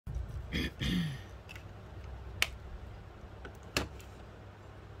Hey.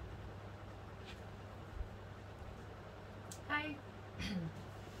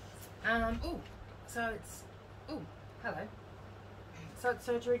 So it's, hello. So it's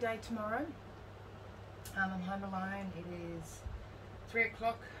surgery day tomorrow. I'm home alone. It is 3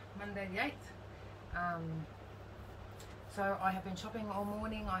 o'clock, Monday the 8th. So I have been shopping all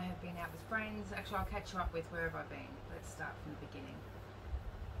morning. I have been out with friends. Actually, I'll catch you up with where have I been. Let's start from the beginning.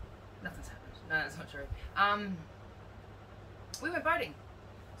 Nothing's happened. No, that's not true. We went boating.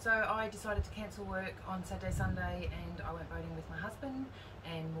 So I decided to cancel work on Saturday, Sunday, and I went boating with my husband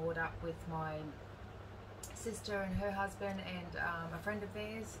and moored up with my sister and her husband and a friend of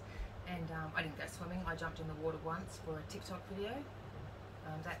theirs. And I didn't go swimming. I jumped in the water once for a TikTok video.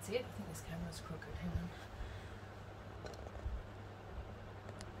 That's it. I think this camera's crooked. Hang on.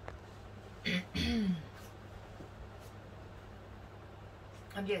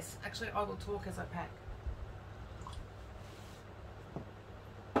 And yes, actually I will talk as I pack.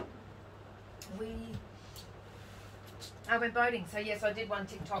 I went boating, so yes, I did one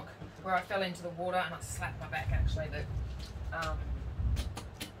TikTok where I fell into the water and I slapped my back actually, but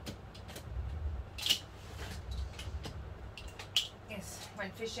yes,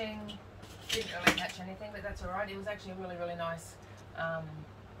 went fishing, didn't really catch anything, but that's alright. It was actually a really, really nice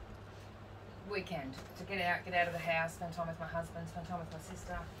weekend to get out of the house, spend time with my husband, spend time with my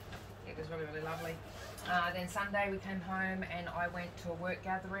sister. It was really, really lovely. Then Sunday we came home and I went to a work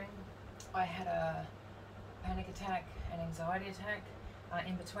gathering. I had a panic attack and anxiety attack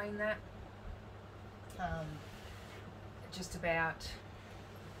in between that. Just about,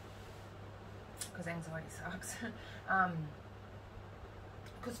 because anxiety sucks.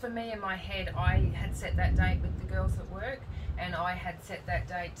 Because for me in my head, I had set that date with the girls at work, and I had set that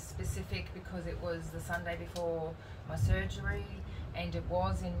date specific because it was the Sunday before my surgery, and it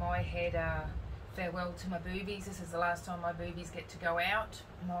was in my head farewell to my boobies. This is the last time my boobies get to go out.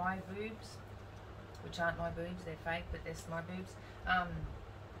 My boobs, which aren't my boobs, they're fake, but they're my boobs.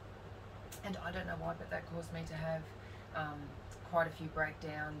 And I don't know why, but that caused me to have quite a few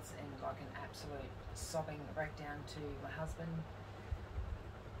breakdowns and like an absolute sobbing breakdown to my husband.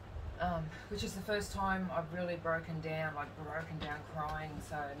 Which is the first time I've really broken down crying,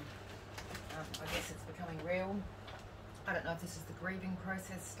 so I guess it's becoming real. I don't know if this is the grieving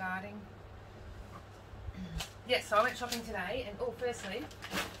process starting. Yes, so I went shopping today, and firstly,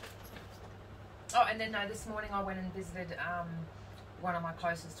 and then this morning I went and visited one of my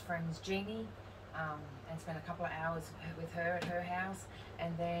closest friends, Jeannie, and spent a couple of hours with her at her house,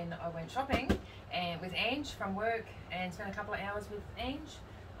 and then I went shopping with Ange from work and spent a couple of hours with Ange.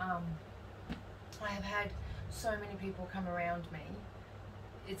 I have had so many people come around me.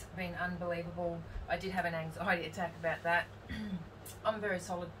 It's been unbelievable. I did have an anxiety attack about that. I'm a very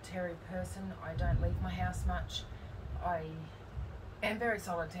solitary person. I don't leave my house much. I am very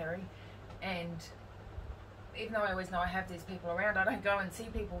solitary, and even though I always know I have these people around, I don't go and see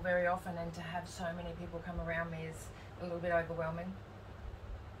people very often, and to have so many people come around me is a little bit overwhelming.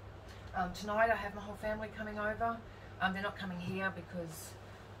 Tonight I have my whole family coming over. They're not coming here because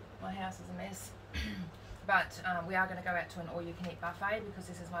my house is a mess. But we are going to go out to an all-you-can-eat buffet because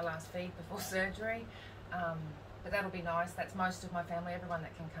this is my last feed before surgery. But that'll be nice. That's most of my family. Everyone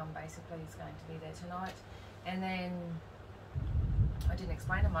that can come basically is going to be there tonight. And then, I didn't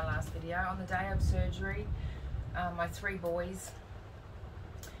explain in my last video, on the day of surgery, my 3 boys,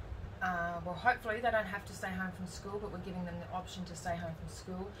 well, hopefully they don't have to stay home from school, but we're giving them the option to stay home from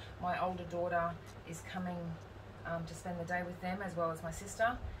school. My older daughter is coming to spend the day with them, as well as my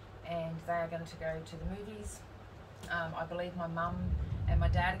sister, and they are going to go to the movies. I believe my mum and my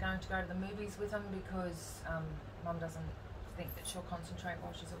dad are going to go to the movies with them because mum doesn't think that she'll concentrate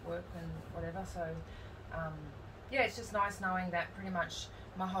while she's at work and whatever. So yeah, it's just nice knowing that pretty much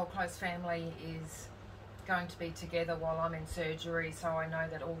my whole close family is going to be together while I'm in surgery, so I know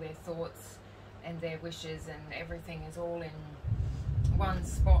that all their thoughts and their wishes and everything is all in one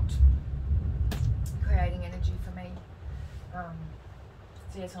spot, creating energy for me.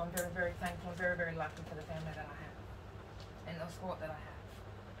 So yes, I'm very, very thankful. I'm very, very lucky for the family that I have and the support that I have.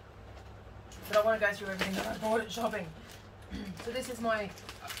 But I want to go through everything that I bought at shopping. So this is my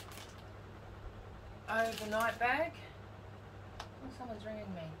overnight bag. Oh, someone's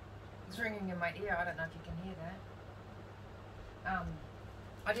ringing me. It's ringing in my ear. I don't know if you can hear that.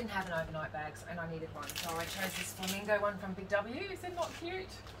 I didn't have an overnight bag and I needed one, so I chose this flamingo one from Big W. Is it not cute?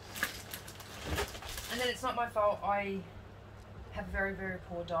 And then it's not my fault. I have a very, very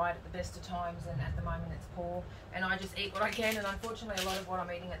poor diet at the best of times, and at the moment it's poor, and I just eat what I can, and unfortunately a lot of what I'm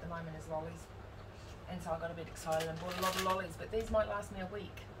eating at the moment is lollies, and so I got a bit excited and bought a lot of lollies, but these might last me a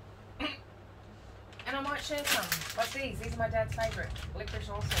week. And I might share some, like these. These are my dad's favourite, licorice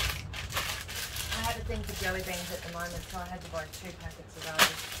also. I had a thing for jelly beans at the moment, so I had to buy 2 packets of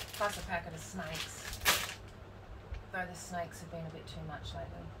those, plus a packet of snakes. Though the snakes have been a bit too much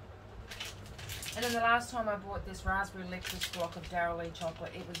lately. And then the last time I bought this raspberry licorice block of Dairy Lee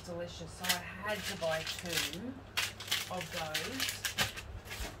chocolate, it was delicious, so I had to buy 2 of those.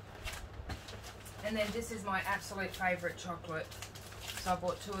 And then this is my absolute favourite chocolate, so I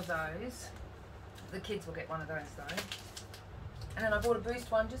bought 2 of those. The kids will get one of those though. And then I bought a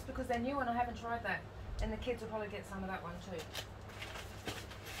Boost one just because they're new and I haven't tried that. And the kids will probably get some of that one too.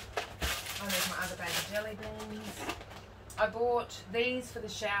 Oh, there's my other bag of jelly beans. I bought these for the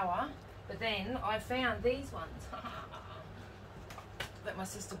shower, but then I found these ones that my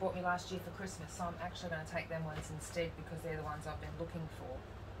sister bought me last year for Christmas, so I'm actually going to take them ones instead because they're the ones I've been looking for.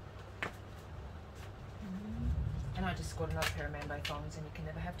 And I just got another pair of Mambo thongs, and you can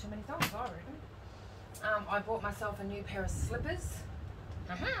never have too many thongs, I reckon. I bought myself a new pair of slippers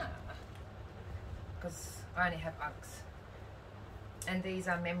because I only have Uggs. And these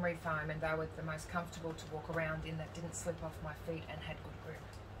are memory foam, and they were the most comfortable to walk around in, that didn't slip off my feet and had good grip.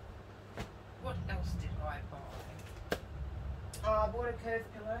 What else did I buy? Oh, I bought a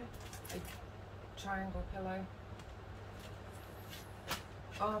curved pillow, a triangle pillow.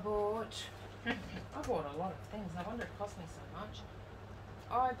 I bought a lot of things. No wonder it cost me so much.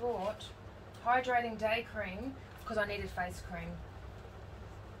 I bought hydrating day cream because I needed face cream.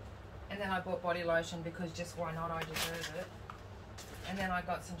 And then I bought body lotion because just why not, I deserve it. And then I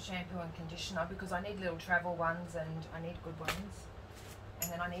got some shampoo and conditioner because I need little travel ones and I need good ones.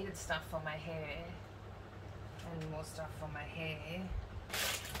 And then I needed stuff for my hair and more stuff for my hair.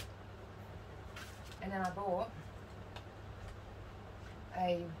 And then I bought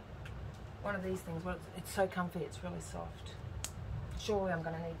one of these things. Well, it's so comfy, it's really soft. Surely I'm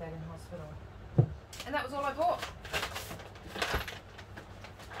going to need that in hospital. And that was all I bought.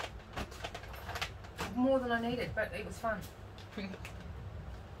 More than I needed, but it was fun.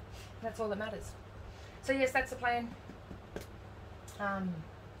 That's all that matters. So yes, that's the plan.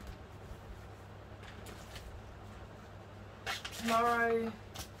 Tomorrow,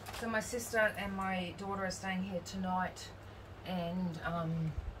 so my sister and my daughter are staying here tonight, and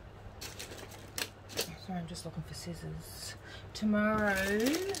sorry, I'm just looking for scissors. Tomorrow,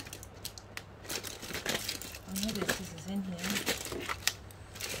 I know there's scissors in here.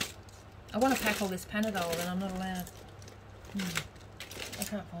 I want to pack all this Panadol and I'm not allowed. I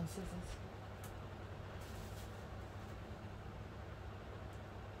can't find scissors.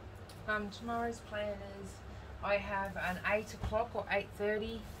 Tomorrow's plan is I have an 8 o'clock or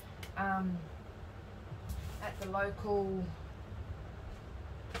 8:30 at the local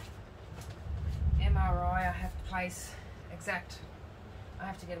MRI. I have to place exact, I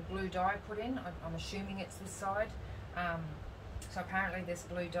have to get a blue dye put in. I'm assuming it's this side. So apparently this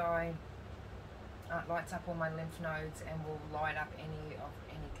blue dye lights up all my lymph nodes and will light up any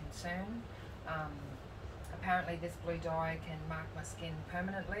concern. Apparently this blue dye can mark my skin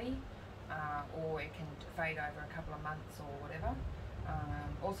permanently, or it can fade over a couple of months or whatever.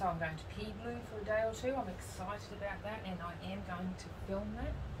 Also I'm going to pee blue for a day or 2. I'm excited about that, and I am going to film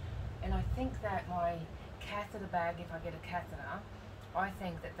that. And I think that my catheter bag, if I get a catheter, I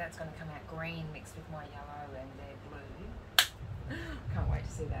think that that's going to come out green mixed with my yellow and their blue. Can't wait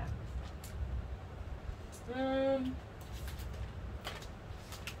to see that.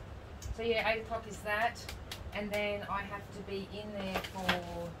 So yeah, 8 o'clock is that, and then I have to be in there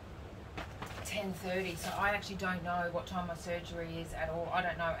for 10:30. So I actually don't know what time my surgery is at all. I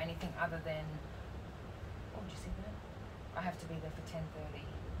don't know anything other than, oh, did you see that? I have to be there for 10:30.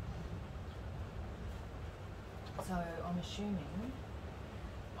 So I'm assuming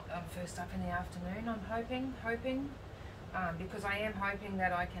I'm first up in the afternoon. I'm hoping. Because I am hoping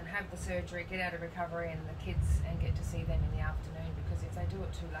that I can have the surgery, get out of recovery and the kids, and get to see them in the afternoon, because if they do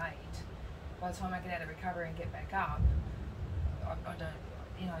it too late, by the time I get out of recovery and get back up, I don't,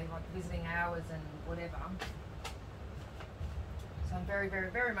 you know, like visiting hours and whatever. So I'm very, very,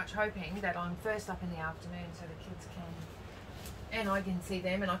 very much hoping that I'm first up in the afternoon so the kids can, and I can see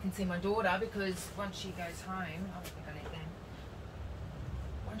them and I can see my daughter, because once she goes home, I don't think I need them.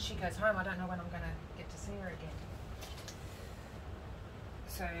 Once she goes home, I don't know when I'm going to get to see her again.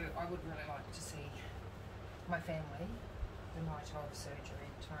 So I would really like to see my family the night of surgery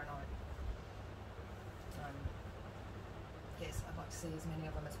tomorrow night. Yes, I'd like to see as many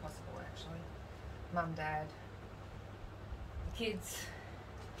of them as possible actually. Mum, Dad, the kids.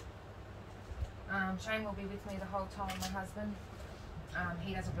 Shane will be with me the whole time, my husband.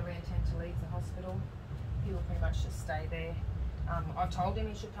 He doesn't really intend to leave the hospital. He will pretty much just stay there. I've told him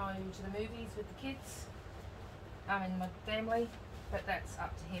he should go to the movies with the kids and my family, but that's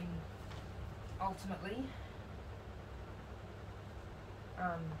up to him ultimately.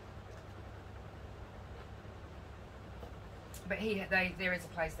 But there is a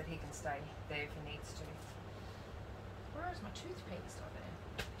place that he can stay there if he needs to. Where is my toothpaste? Oh,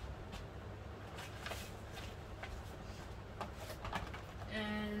 there.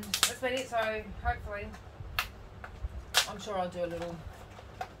 And that's about it. So hopefully, I'm sure I'll do a little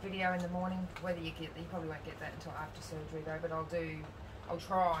video in the morning. Whether you probably won't get that until after surgery though. But I'll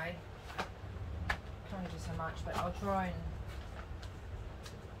try. Can't do so much, but I'll try and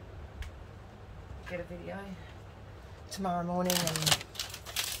get a video tomorrow morning. And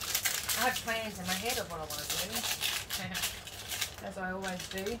I have plans in my head of what I want to do, as I always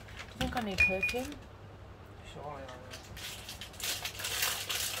do. Do you think I need perfume? Surely I will.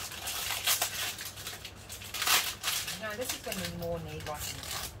 No, this is going to be more need like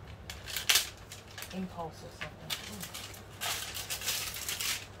an impulse or something.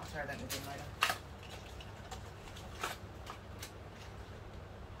 I'll throw that in the bin later.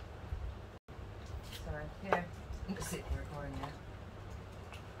 Yeah, I'm just sitting here recording now.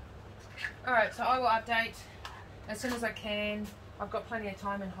 Alright, so I will update as soon as I can. I've got plenty of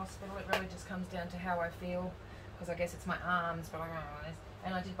time in hospital. It really just comes down to how I feel, because I guess it's my arms, but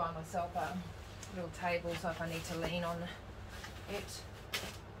and I did buy myself a little table, so if I need to lean on it.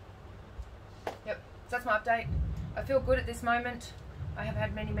 Yep, so that's my update. I feel good at this moment. I have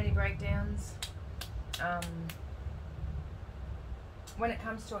had many breakdowns. When it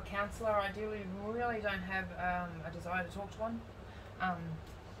comes to a counsellor, I really don't have a desire to talk to one.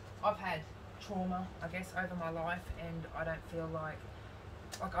 I've had trauma, I guess, over my life, and I don't feel like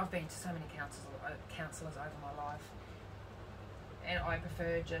I've been to so many counsellors over my life, and I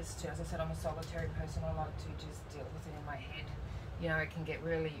prefer just to, as I said, I'm a solitary person. I like to just deal with it in my head. You know, it can get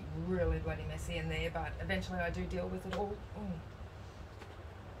really bloody messy in there, but eventually I do deal with it all.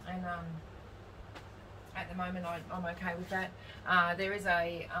 And at the moment, I'm okay with that. There is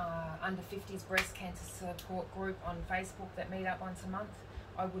a under 50s breast cancer support group on Facebook that meet up once a month.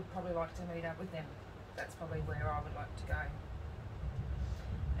 I would probably like to meet up with them. That's probably where I would like to go.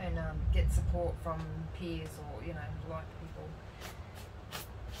 And get support from peers or, you know, like people.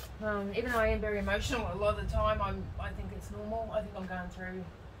 Even though I am very emotional a lot of the time, I think it's normal. I think I'm going through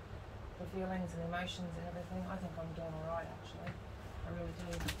the feelings and emotions and everything. I think I'm doing alright, actually. I really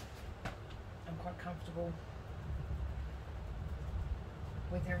do. I'm quite comfortable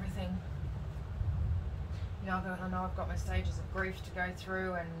with everything. You know, I know I've got my stages of grief to go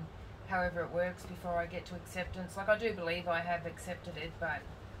through, and however it works before I get to acceptance. Like, I do believe I have accepted it, but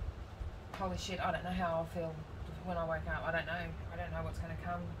holy shit, I don't know how I'll feel when I wake up. I don't know. I don't know what's going to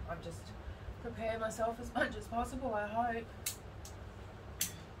come. I've just prepared myself as much as possible, I hope.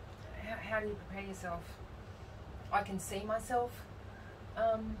 How do you prepare yourself? I can see myself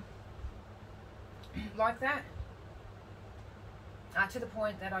like that, to the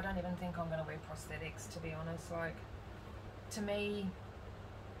point that I don't even think I'm going to wear prosthetics, to be honest. Like, to me,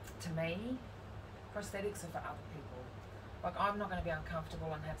 prosthetics are for other people. Like, I'm not going to be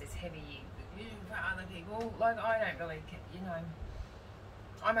uncomfortable and have this heavy for other people. Like, I don't really, you know,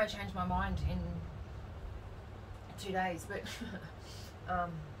 I may change my mind in 2 days, but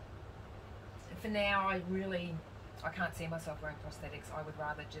for now, I can't see myself wearing prosthetics. I would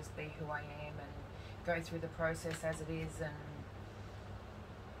rather just be who I am and go through the process as it is. And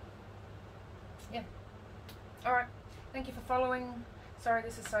yeah. Alright, thank you for following. Sorry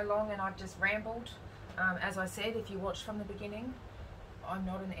this is so long and I've just rambled. As I said, if you watched from the beginning, I'm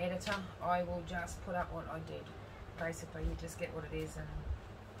not an editor. I will just put up what I did. Basically, you just get what it is, and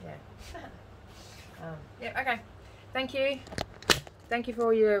yeah. Yeah, okay. Thank you. Thank you for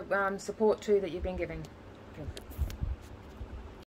all your support too that you've been giving. Good.